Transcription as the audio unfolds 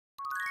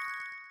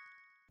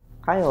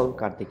Hi all,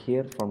 Karthik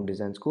here from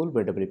Design School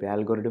by WP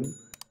Algorithm.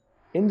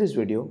 In this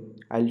video,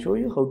 I'll show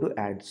you how to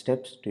add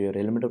steps to your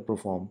Elementor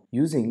proform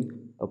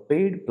using a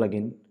paid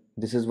plugin.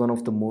 This is one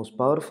of the most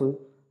powerful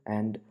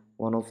and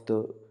one of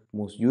the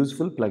most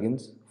useful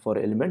plugins for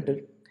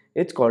Elementor.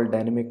 It's called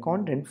Dynamic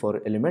Content for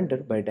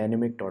Elementor by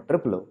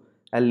dynamic.ooo.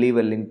 I'll leave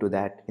a link to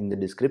that in the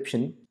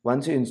description.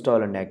 Once you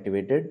install and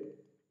activate it,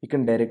 you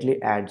can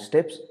directly add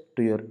steps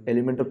to your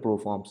Elementor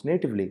proforms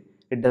natively.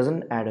 It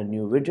doesn't add a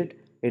new widget,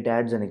 it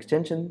adds an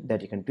extension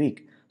that you can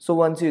tweak. So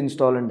once you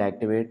install and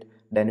activate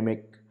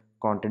dynamic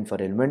content for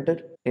Elementor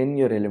in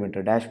your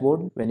Elementor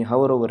dashboard, when you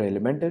hover over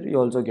Elementor, you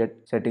also get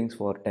settings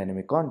for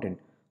dynamic content.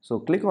 So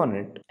click on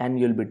it and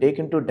you'll be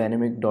taken to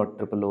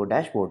dynamic.ooo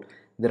dashboard.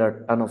 There are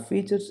a ton of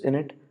features in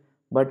it,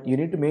 but you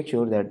need to make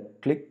sure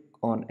that click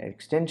on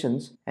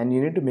extensions and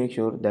you need to make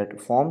sure that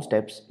form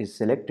steps is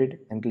selected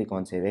and click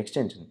on save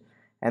extension,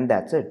 and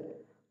that's it.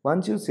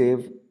 Once you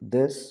save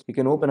this, you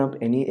can open up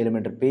any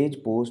Elementor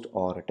page, post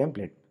or a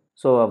template.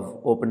 So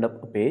I've opened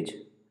up a page,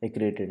 I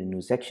created a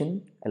new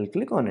section, I'll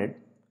click on it,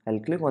 I'll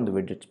click on the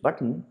widgets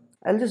button,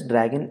 I'll just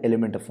drag in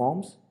Elementor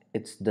forms.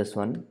 It's this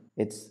one,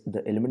 it's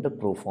the Elementor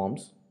Pro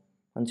forms.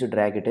 Once you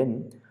drag it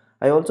in,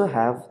 I also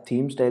have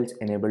theme styles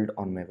enabled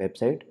on my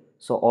website.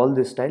 So all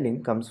this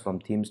styling comes from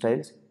theme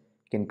styles.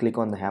 You can click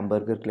on the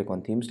hamburger, click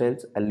on theme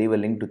styles. I'll leave a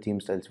link to theme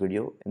styles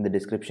video in the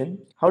description.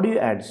 How do you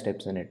add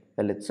steps in it?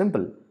 Well, it's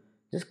simple.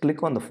 Just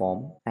click on the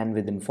form and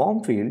within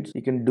form fields,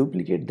 you can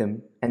duplicate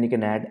them and you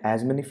can add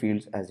as many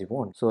fields as you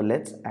want. So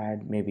let's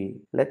add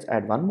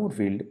one more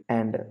field,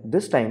 and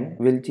this time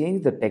we'll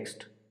change the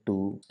text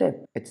to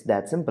step. It's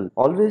that simple.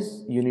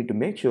 Always you need to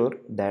make sure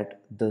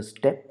that the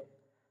step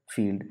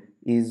field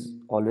is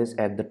always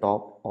at the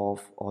top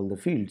of all the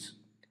fields.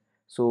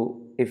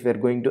 So if we're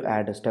going to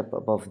add a step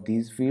above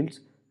these fields,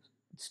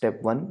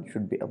 step 1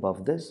 should be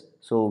above this.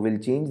 So we'll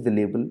change the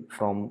label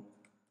from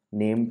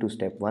name to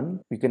step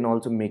 1. You can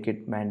also make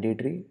it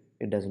mandatory,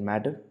 it doesn't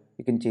matter.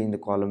 You can change the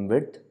column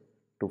width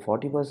to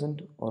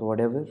 40% or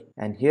whatever,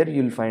 and here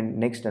you'll find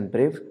next and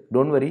prev.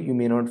 Don't worry, you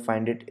may not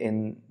find it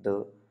in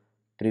the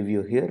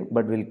preview here,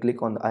 but we'll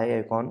click on the eye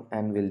icon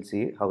and we'll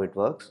see how it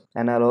works.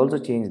 And I'll also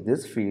change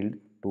this field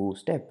to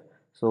step.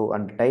 So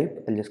under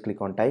type, I'll just click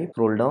on type,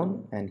 scroll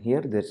down, and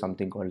here there's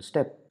something called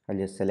step. I'll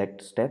just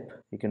select step.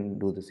 You can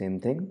do the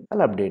same thing. I'll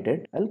update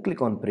it. I'll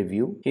click on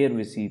preview. Here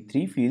we see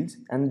 3 fields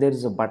and there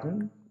is a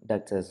button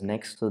that says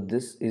next. So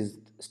this is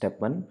step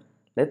 1.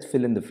 Let's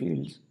fill in the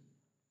fields.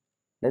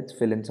 Let's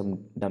fill in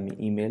some dummy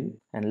email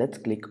and let's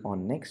click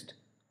on next.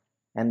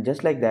 And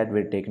just like that,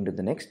 we're taken to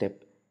the next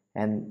step,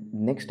 and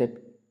next step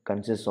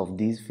consists of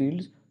these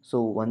fields.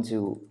 So once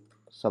you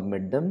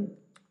submit them,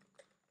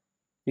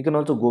 you can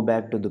also go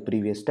back to the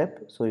previous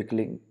step. So you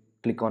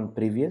click on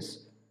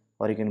previous,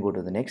 or you can go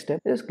to the next step,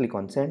 just click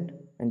on send,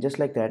 and just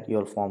like that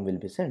your form will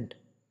be sent.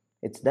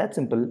 It's that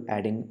simple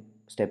adding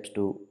steps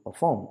to a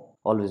form.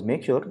 Always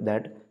make sure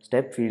that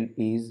step field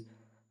is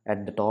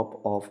at the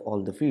top of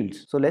all the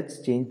fields. So let's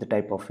change the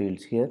type of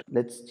fields here.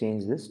 Let's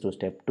change this to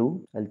step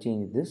 2. I'll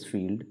change this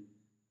field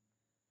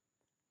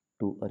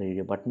to a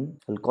radio button.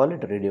 I'll call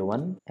it radio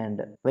 1,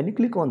 and when you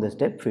click on the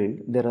step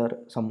field, there are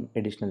some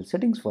additional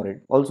settings for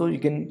it. Also, you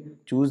can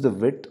choose the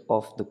width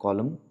of the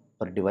column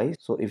or device.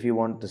 So if you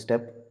want the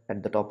step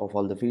at the top of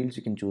all the fields,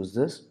 you can choose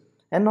this.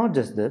 And not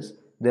just this,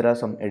 there are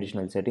some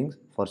additional settings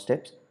for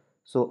steps.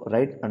 So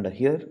right under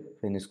here,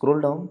 when you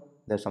scroll down,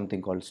 there's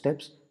something called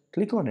steps.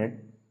 Click on it,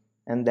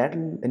 and that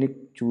will, when you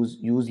choose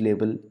use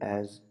label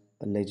as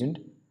a legend,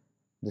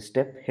 the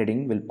step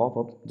heading will pop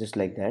up just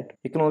like that.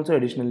 You can also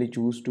additionally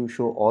choose to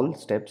show all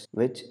steps,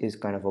 which is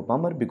kind of a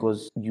bummer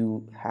because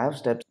you have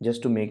steps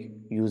just to make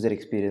user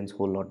experience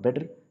whole lot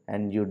better,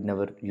 and you'd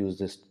never use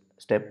this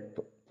step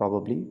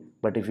probably.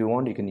 But if you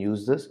want, you can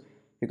use this.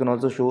 You can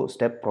also show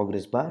step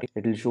progress bar.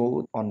 It will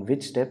show on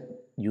which step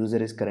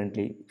user is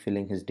currently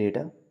filling his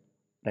data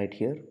right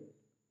here.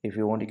 If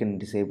you want, you can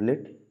disable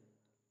it.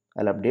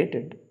 I'll update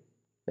it.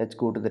 Let's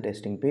go to the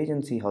testing page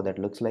and see how that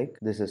looks like.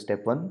 This is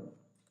step 1.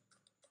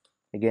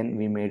 Again,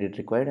 we made it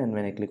required, and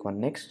when I click on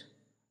next,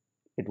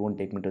 it won't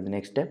take me to the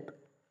next step.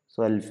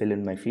 So I'll fill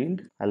in my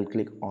field, I'll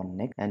click on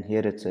next, and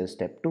here it says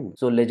step 2.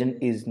 So legend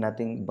is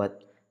nothing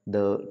but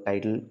the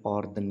title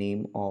or the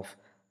name of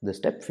the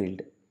step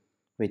field,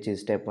 which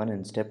is step 1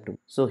 and step 2.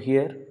 So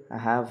here I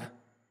have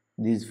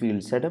these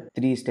fields set up,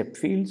 3 step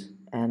fields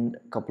and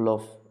a couple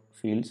of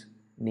fields,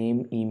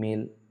 name,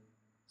 email,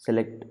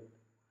 select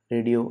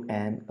radio,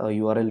 and a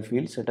URL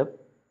field set up.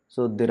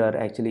 So there are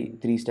actually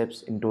 3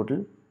 steps in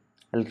total.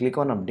 I'll click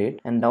on update,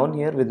 and down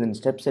here within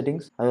step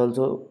settings, I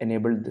also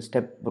enabled the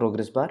step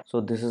progress bar.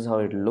 So this is how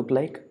it will look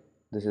like.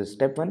 This is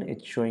step 1.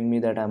 It's showing me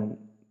that I'm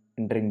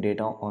entering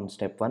data on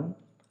step 1.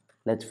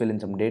 Let's fill in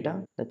some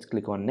data. Let's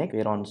click on next.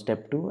 We're on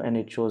step 2 and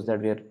it shows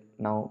that we're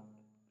now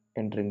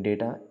entering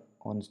data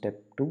on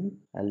step 2.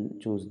 I'll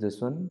choose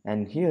this one,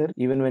 and here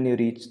even when you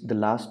reach the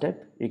last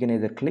step, you can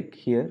either click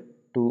here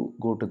to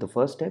go to the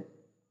first step,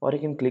 or you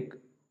can click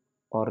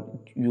or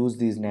use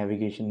these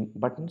navigation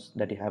buttons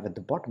that you have at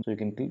the bottom. So you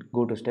can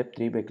go to step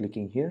 3 by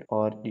clicking here,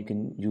 or you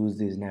can use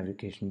these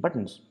navigation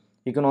buttons.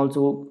 You can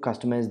also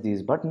customize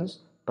these buttons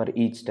per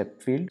each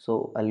step field.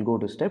 So I'll go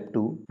to step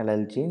 2 and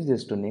I'll change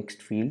this to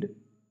next field.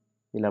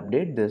 We'll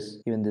update this,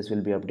 even this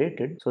will be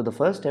updated. So the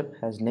first step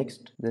has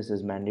next, this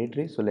is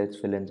mandatory, so let's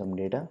fill in some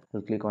data.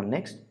 We'll click on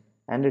next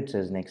and it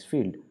says next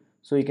field.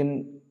 So you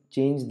can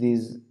change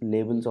these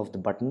labels of the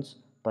buttons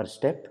per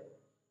step.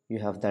 You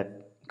have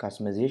that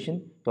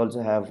customization. You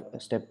also have a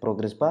step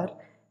progress bar,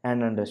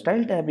 and under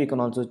style tab you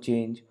can also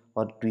change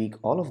or tweak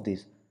all of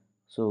these.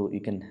 So you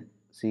can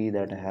see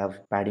that I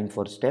have padding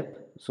for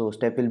step, so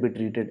step will be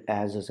treated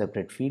as a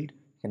separate field.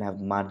 You can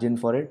have margin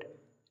for it.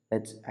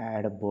 Let's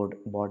add a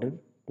border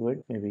to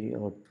it, maybe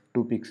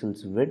 2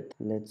 pixels width.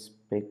 Let's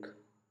pick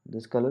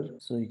this color,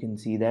 so you can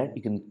see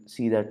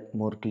that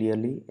more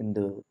clearly in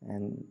the,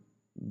 and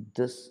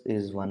this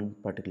is one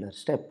particular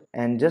step.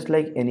 And just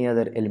like any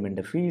other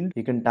Elementor field,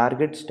 you can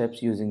target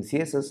steps using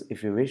CSS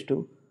if you wish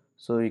to.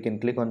 So you can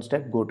click on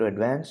step, go to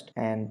advanced,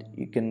 and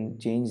you can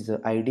change the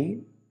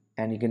ID,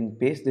 and you can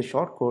paste the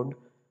shortcode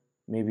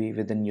maybe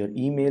within your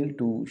email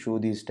to show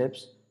these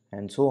steps,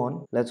 and so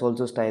on. Let's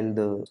also style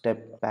the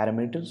step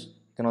parameters.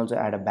 You can also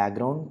add a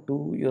background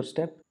to your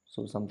step,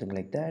 so something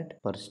like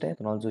that per step. You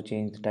can also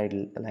change the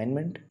title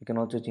alignment. You can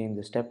also change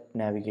the step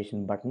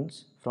navigation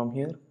buttons from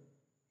here.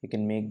 You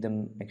can make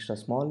them extra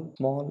small,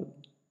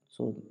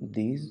 so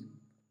these,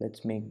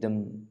 let's make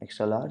them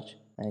extra large,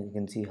 and you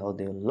can see how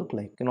they will look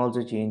like. You can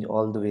also change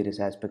all the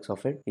various aspects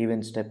of it,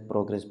 even step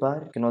progress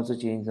bar. You can also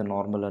change the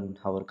normal and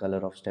hover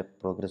color of step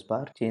progress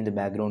bar, change the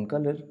background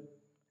color,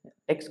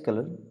 text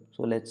color.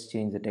 So let's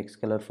change the text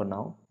color for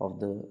now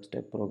of the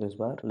step progress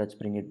bar. Let's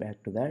bring it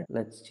back to that.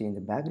 Let's change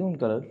the background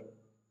color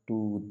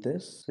to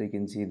this, so you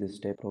can see the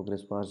step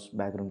progress bar's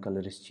background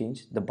color is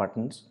changed. The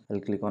buttons,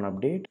 I'll click on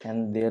update,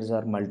 and there's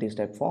our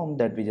multi-step form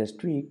that we just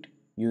tweaked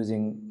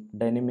using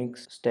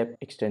Dynamics step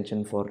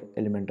extension for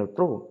Elementor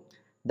Pro.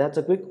 That's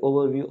a quick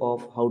overview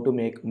of how to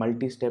make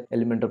multi-step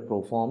Elementor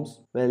Pro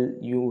forms. Well,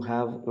 you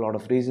have a lot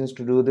of reasons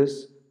to do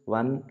this.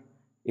 One,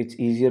 it's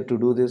easier to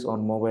do this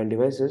on mobile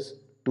devices.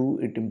 Two,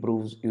 it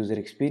improves user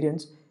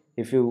experience.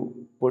 If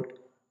you put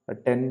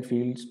 10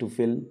 fields to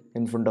fill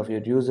in front of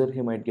your user,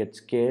 he might get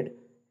scared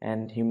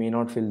and he may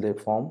not fill the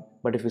form.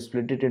 But if you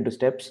split it into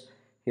steps,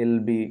 he'll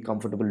be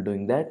comfortable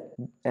doing that.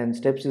 And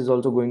steps is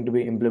also going to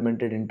be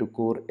implemented into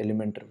core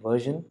Elementor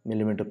version,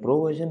 Elementor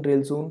Pro version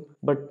real soon.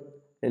 But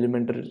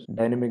Elementor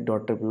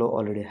dynamic.ooo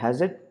already has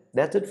it.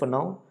 That's it for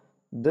now.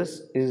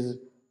 This is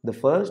the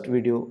first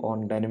video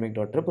on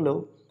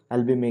dynamic.ooo.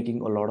 I'll be making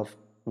a lot of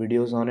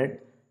videos on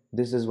it.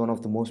 This is one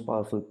of the most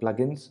powerful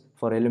plugins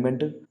for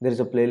Elementor. There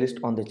is a playlist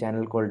on the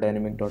channel called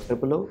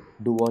dynamic.ooo.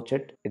 Do watch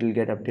it. It'll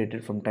get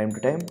updated from time to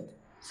time.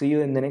 See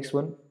you in the next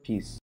one.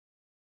 Peace.